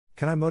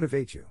Can I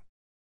motivate you?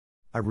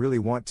 I really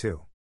want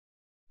to.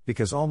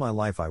 Because all my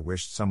life I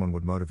wished someone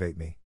would motivate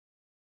me.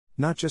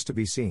 Not just to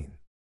be seen.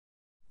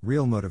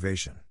 Real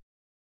motivation.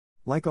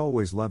 Like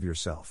always, love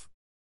yourself.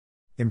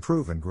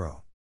 Improve and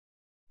grow.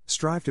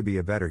 Strive to be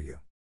a better you.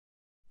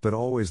 But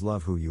always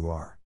love who you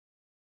are.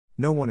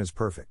 No one is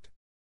perfect.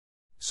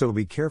 So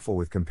be careful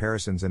with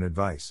comparisons and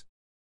advice.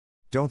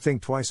 Don't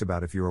think twice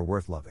about if you are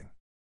worth loving.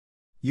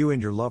 You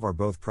and your love are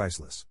both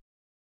priceless.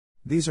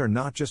 These are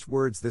not just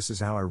words, this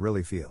is how I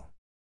really feel.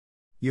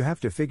 You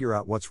have to figure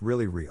out what's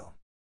really real.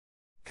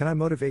 Can I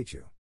motivate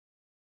you?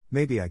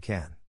 Maybe I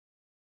can.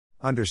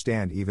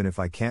 Understand, even if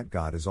I can't,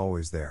 God is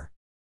always there.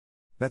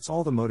 That's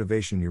all the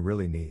motivation you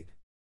really need.